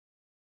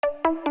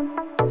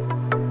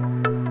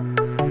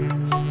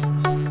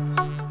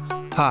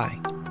Hi,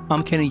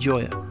 I'm Kenny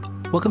Joya.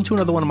 Welcome to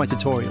another one of my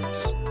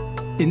tutorials.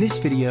 In this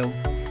video,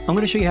 I'm going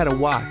to show you how to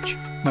watch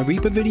my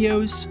Reaper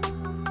videos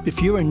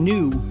if you're a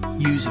new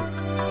user.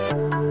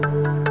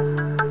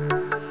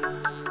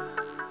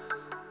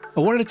 I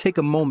wanted to take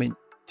a moment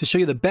to show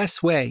you the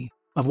best way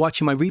of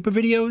watching my Reaper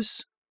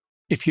videos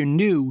if you're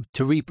new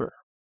to Reaper.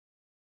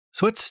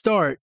 So let's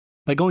start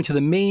by going to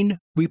the main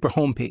Reaper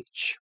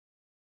homepage.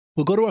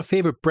 We'll go to our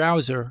favorite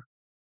browser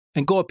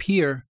and go up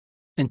here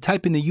and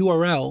type in the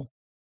URL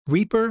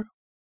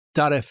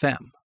reaper.fm.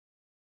 And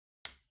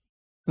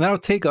that'll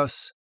take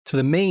us to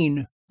the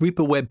main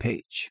Reaper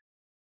webpage.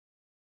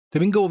 Then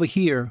we can go over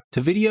here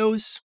to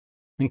videos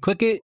and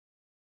click it,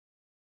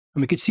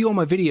 and we can see all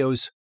my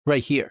videos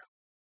right here.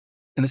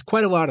 And there's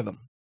quite a lot of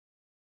them.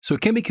 So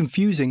it can be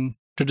confusing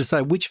to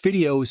decide which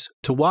videos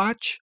to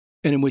watch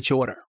and in which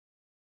order.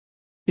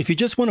 If you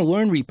just want to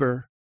learn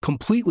Reaper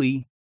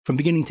completely from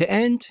beginning to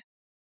end,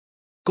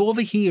 go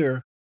over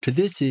here to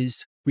This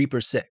is Reaper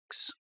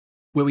 6,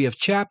 where we have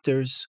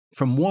chapters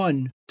from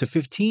 1 to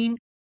 15,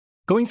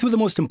 going through the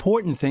most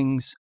important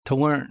things to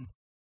learn,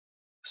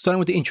 starting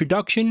with the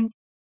introduction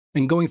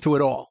and going through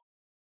it all.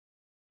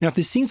 Now, if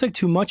this seems like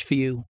too much for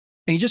you,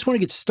 and you just want to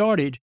get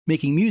started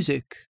making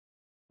music,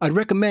 I'd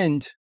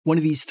recommend one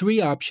of these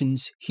three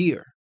options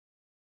here.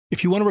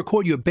 If you want to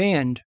record your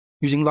band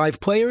using live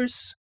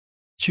players,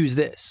 choose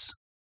this,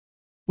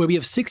 where we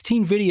have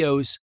 16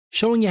 videos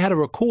showing you how to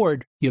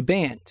record your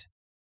band.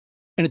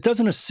 And it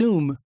doesn't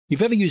assume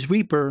you've ever used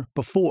Reaper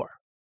before,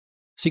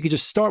 so you can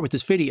just start with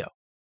this video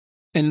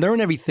and learn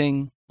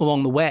everything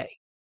along the way.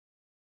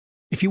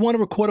 If you want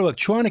to record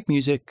electronic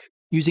music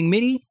using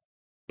MIDI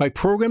by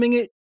programming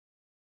it,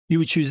 you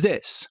would choose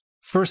this,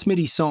 First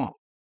MIDI Song,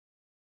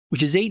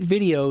 which is 8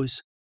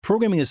 videos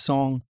programming a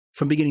song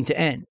from beginning to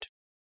end,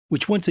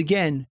 which once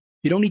again,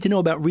 you don't need to know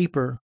about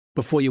Reaper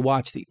before you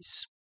watch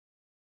these.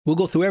 We'll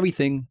go through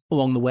everything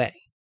along the way.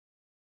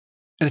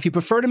 And if you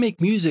prefer to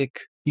make music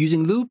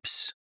using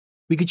loops,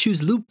 we could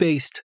choose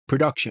loop-based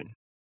production,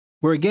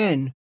 where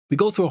again, we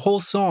go through a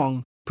whole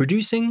song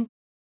producing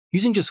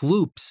using just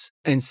loops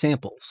and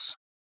samples.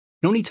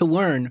 No need to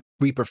learn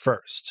Reaper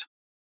first.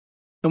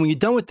 And when you're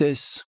done with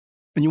this,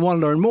 and you want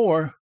to learn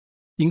more,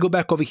 you can go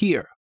back over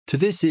here to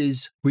This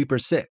is Reaper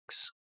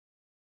 6.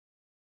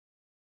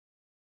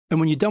 And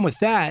when you're done with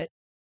that,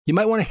 you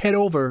might want to head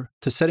over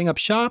to Setting Up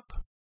Shop,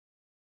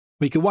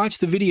 where you can watch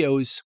the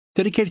videos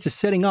dedicated to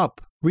setting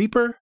up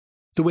Reaper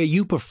the way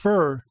you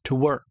prefer to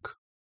work.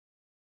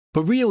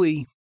 But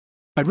really,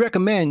 I'd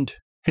recommend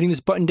hitting this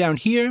button down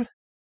here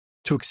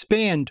to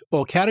expand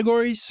all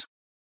categories,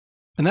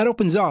 and that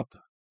opens up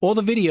all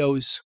the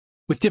videos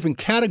with different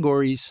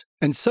categories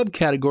and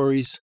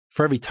subcategories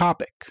for every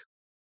topic.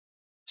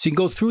 So you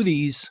can go through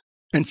these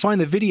and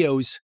find the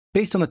videos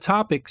based on the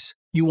topics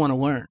you want to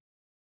learn.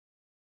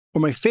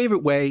 Or my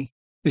favorite way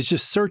is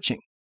just searching.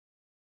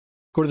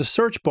 Go to the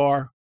search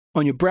bar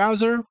on your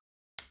browser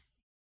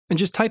and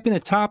just type in a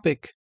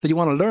topic that you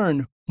want to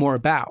learn more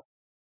about.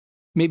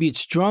 Maybe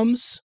it's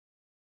drums,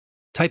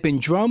 type in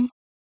drum,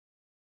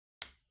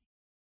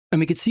 and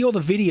we can see all the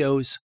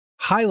videos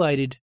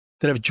highlighted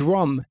that have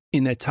drum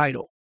in their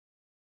title.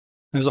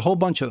 There's a whole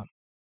bunch of them.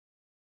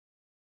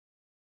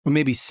 Or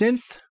maybe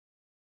synth,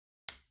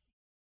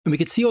 and we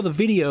can see all the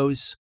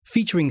videos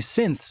featuring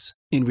synths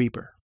in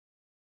Reaper.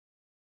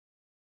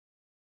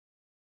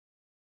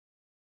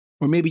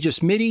 Or maybe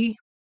just MIDI,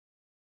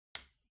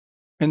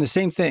 and the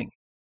same thing.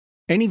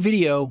 Any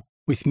video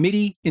with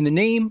MIDI in the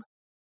name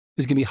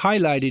is going to be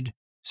highlighted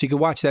so you can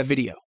watch that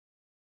video.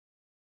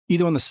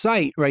 Either on the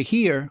site right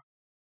here,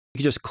 you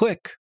can just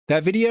click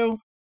that video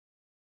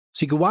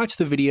so you can watch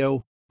the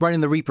video right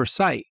in the Reaper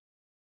site.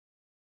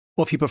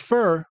 Or if you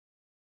prefer,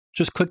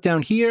 just click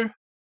down here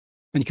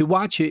and you can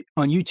watch it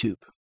on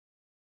YouTube.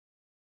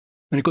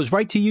 And it goes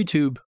right to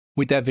YouTube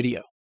with that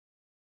video.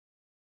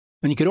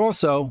 And you could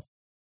also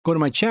go to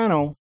my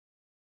channel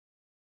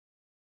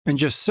and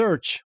just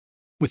search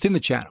within the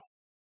channel.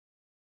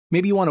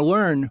 Maybe you want to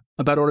learn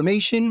about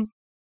automation,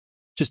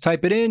 just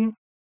type it in,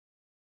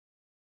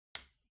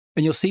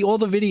 and you'll see all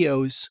the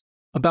videos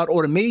about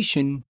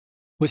automation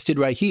listed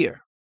right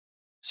here.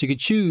 So you could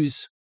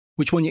choose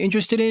which one you're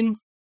interested in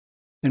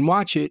and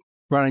watch it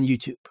right on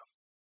YouTube.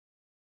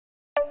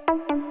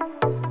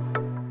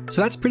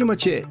 So that's pretty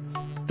much it.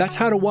 That's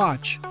how to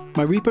watch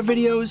my Reaper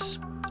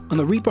videos on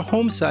the Reaper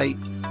home site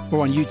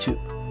or on YouTube.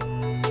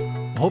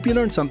 I hope you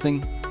learned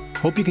something,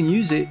 hope you can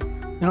use it,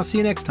 and I'll see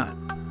you next time.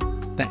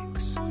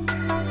 Thanks.